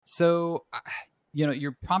So,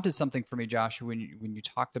 you prompted something for me, Josh, when you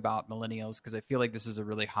talked about millennials, because I feel like this is a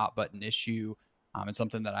really hot button issue. And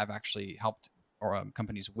something that I've actually helped or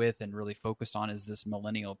companies with and really focused on is this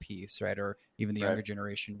millennial piece, right? Or even the Right. younger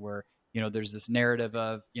generation where, there's this narrative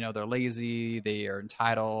of, they're lazy, they are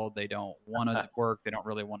entitled, they don't want to work, they don't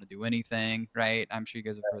really want to do anything, right? I'm sure you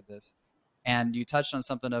guys have heard this. And you touched on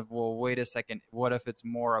something of, well, wait a second, what if it's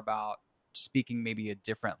more about speaking maybe a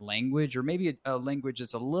different language, or maybe a language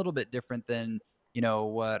that's a little bit different than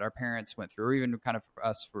what our parents went through, or even kind of for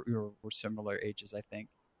us, we're similar ages, I think.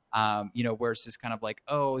 Where it's just kind of like,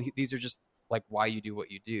 oh, these are just like why you do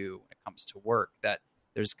what you do when it comes to work. That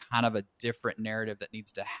there's kind of a different narrative that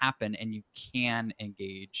needs to happen, and you can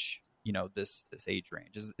engage, this age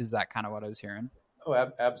range. Is that kind of what I was hearing?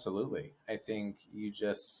 Oh, absolutely. I think you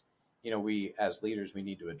just, we as leaders, we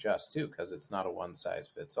need to adjust too, because it's not a one size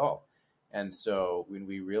fits all. And so when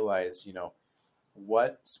we realize,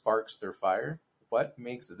 what sparks their fire, what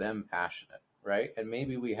makes them passionate, right? And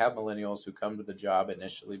maybe we have millennials who come to the job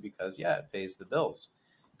initially because, yeah, it pays the bills.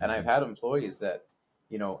 And I've had employees that,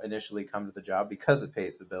 initially come to the job because it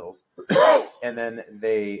pays the bills. And then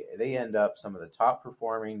they end up some of the top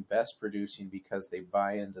performing, best producing because they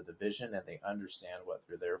buy into the vision and they understand what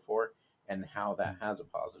they're there for and how that has a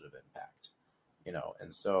positive impact.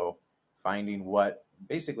 And so finding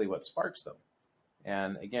basically what sparks them.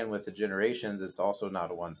 And again, with the generations, it's also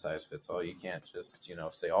not a one size fits all. You can't just,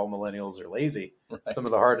 say all millennials are lazy. Right. Some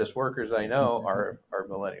of the hardest workers I know are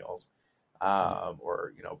millennials,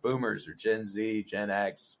 or, boomers or Gen Z, Gen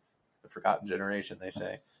X, the forgotten generation, they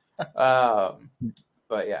say.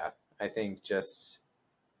 But yeah, I think just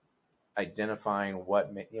identifying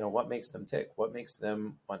what makes them tick, what makes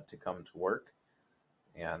them want to come to work.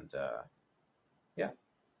 And yeah,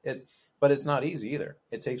 but it's not easy either.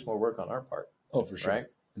 It takes more work on our part. Oh, for sure. Right?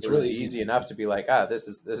 It's It really would be easy enough to be like, this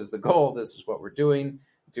is the goal. This is what we're doing.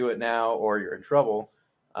 Do it now, or you're in trouble.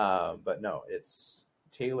 But no, it's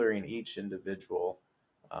tailoring each individual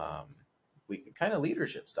kind of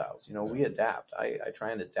leadership styles. We adapt. I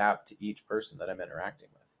try and adapt to each person that I'm interacting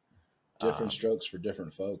with. Different strokes for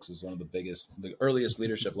different folks is one of the earliest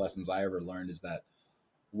leadership lessons I ever learned, is that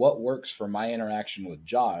what works for my interaction with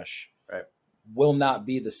Josh right. will not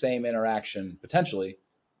be the same interaction potentially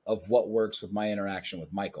of what works with my interaction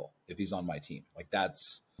with Michael if he's on my team. Like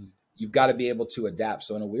you've got to be able to adapt.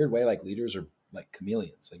 So in a weird way, like leaders are like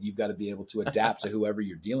chameleons. Like you've got to be able to adapt to whoever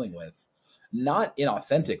you're dealing with, not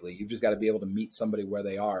inauthentically. You've just got to be able to meet somebody where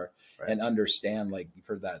they are and understand, like you've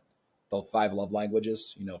heard that the 5 love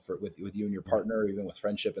languages, with you and your partner, or even with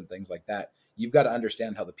friendship and things like that. You've got to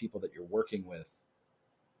understand how the people that you're working with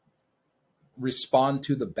respond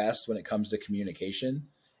to the best when it comes to communication,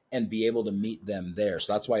 and be able to meet them there.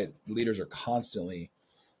 So that's why leaders are constantly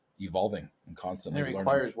evolving and constantly learning. It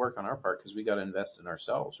requires work on our part because we got to invest in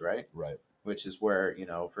ourselves, right? Right. Which is where,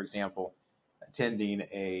 for example, attending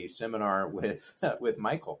a seminar with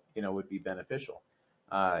Michael, would be beneficial.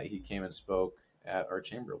 He came and spoke at our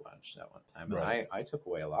chamber lunch that one time, and I took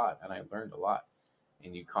away a lot, and I learned a lot.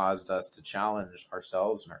 And you caused us to challenge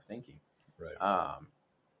ourselves and our thinking. Right.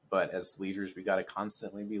 But as leaders, we got to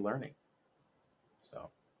constantly be learning. So.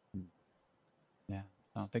 Yeah.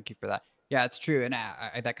 Oh, thank you for that. Yeah, it's true. And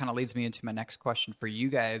that kind of leads me into my next question for you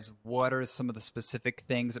guys. What are some of the specific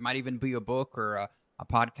things? It might even be a book or a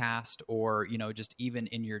podcast, or, just even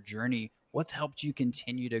in your journey. What's helped you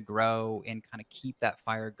continue to grow and kind of keep that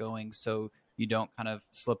fire going so you don't kind of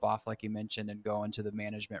slip off, like you mentioned, and go into the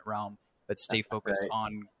management realm, but stay focused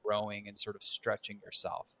on growing and sort of stretching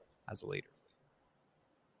yourself as a leader?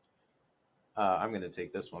 I'm going to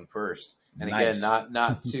take this one first. And again,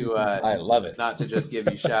 not to I love it. Not to just give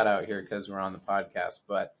you shout out here because we're on the podcast,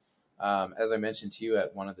 but as I mentioned to you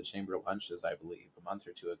at one of the chamber lunches, I believe a month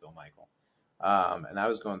or two ago, Michael, and I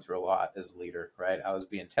was going through a lot as a leader, right? I was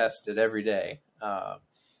being tested every day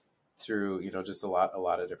through just a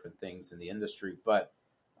lot of different things in the industry, but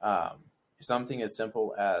something as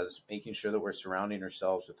simple as making sure that we're surrounding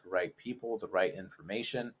ourselves with the right people, the right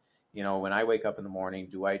information. When I wake up in the morning,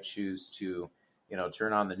 do I choose to,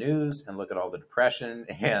 turn on the news and look at all the depression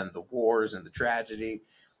and the wars and the tragedy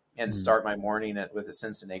and start my morning with a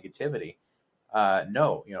sense of negativity?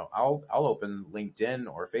 No, I'll open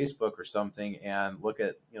LinkedIn or Facebook or something and look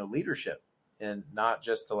at, leadership, and not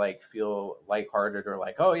just to feel lighthearted or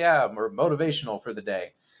oh yeah, we're motivational for the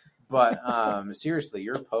day. But seriously,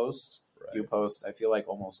 your posts, you post, I feel like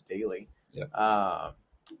almost daily. Yep.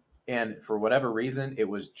 And for whatever reason, it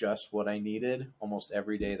was just what I needed almost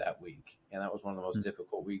every day that week. And that was one of the most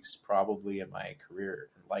difficult weeks probably in my career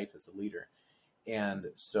and life as a leader. And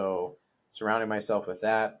so surrounding myself with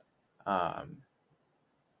that,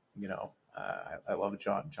 I love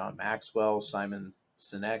John Maxwell, Simon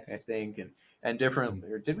Sinek, I think, and different.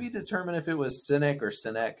 Or did we determine if it was Sinek or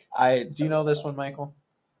Sinek? Do you know this one, Michael?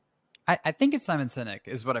 I think it's Simon Sinek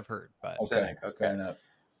is what I've heard, but Sinek, okay. Fair enough.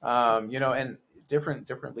 And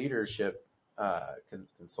different leadership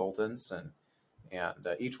consultants, and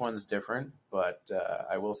each one's different. But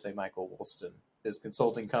I will say Michael Woolston, his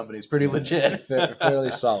consulting company is pretty legit, fairly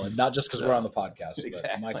solid. Not just because we're on the podcast, Exactly.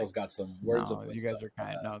 but Michael's got some words of wisdom. You guys are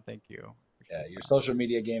kind. No, thank you. Yeah, your social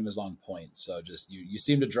media game is on point. So just you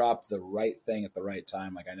seem to drop the right thing at the right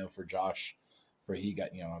time. Like I know for Josh, he got,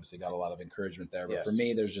 obviously got a lot of encouragement there. But for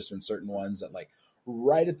me, there's just been certain ones that like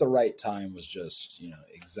right at the right time was just,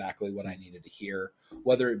 exactly what I needed to hear,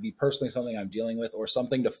 whether it be personally something I'm dealing with or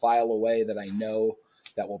something to file away that I know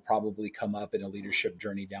that will probably come up in a leadership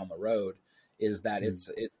journey down the road. Is that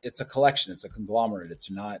it's a collection, it's a conglomerate.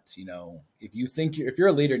 It's not, if you're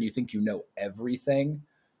a leader and you think you know everything,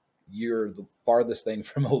 you're the farthest thing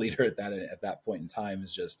from a leader at that point in time.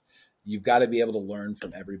 Is just, you've got to be able to learn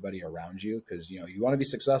from everybody around you. Cause you want to be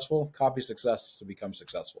successful, copy success to become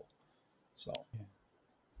successful. So,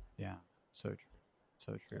 yeah. So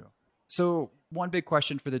true. So one big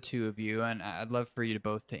question for the two of you, and I'd love for you to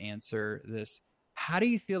both to answer this. How do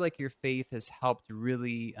you feel like your faith has helped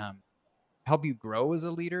really, help you grow as a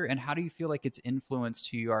leader, and how do you feel like it's influenced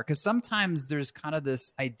who you are? Because sometimes there's kind of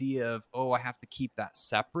this idea of, I have to keep that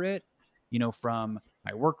separate, from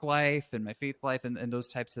my work life and my faith life and those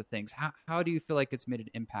types of things. How do you feel like it's made an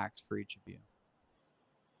impact for each of you?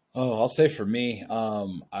 Oh, I'll say for me,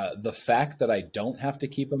 the fact that I don't have to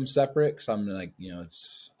keep them separate, because I'm like,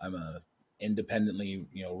 I'm a independently,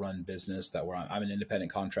 run business I'm an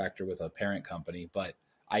independent contractor with a parent company, but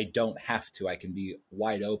I don't have to. I can be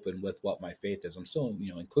wide open with what my faith is. I'm still,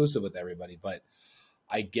 inclusive with everybody, but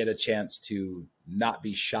I get a chance to not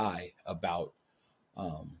be shy about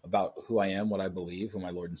who I am, what I believe, who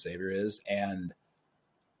my Lord and Savior is. And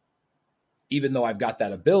even though I've got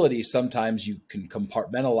that ability, sometimes you can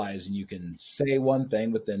compartmentalize and you can say one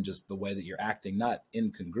thing, but then just the way that you're acting, not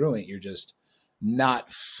incongruent. You're just not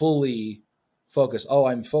fully focused. Oh,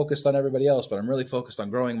 I'm focused on everybody else, but I'm really focused on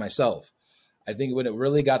growing myself. I think when it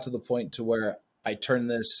really got to the point to where I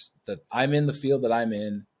turned this, that I'm in the field that I'm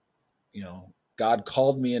in, God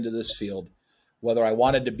called me into this field, whether I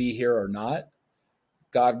wanted to be here or not.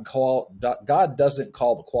 God doesn't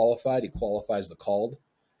call the qualified, he qualifies the called.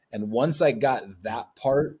 And once I got that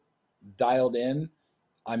part dialed in,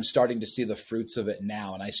 I'm starting to see the fruits of it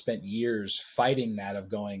now. And I spent years fighting that of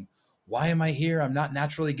going, why am I here? I'm not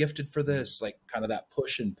naturally gifted for this. Like kind of that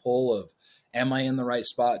push and pull of, am I in the right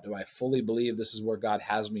spot? Do I fully believe this is where God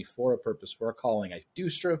has me for a purpose, for a calling? I do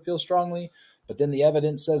feel strongly, but then the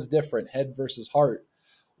evidence says different, head versus heart.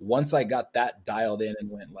 Once I got that dialed in and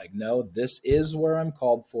went like, no, this is where I'm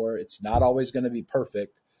called for. It's not always going to be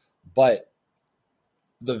perfect, but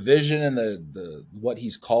the vision and the what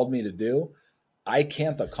he's called me to do, I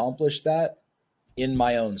can't accomplish that in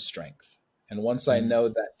my own strength. And once I know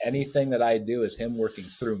that anything that I do is him working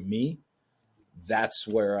through me, that's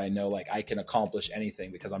where I know like I can accomplish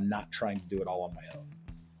anything because I'm not trying to do it all on my own.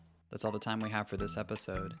 That's all the time we have for this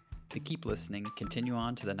episode. To keep listening, continue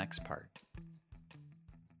on to the next part.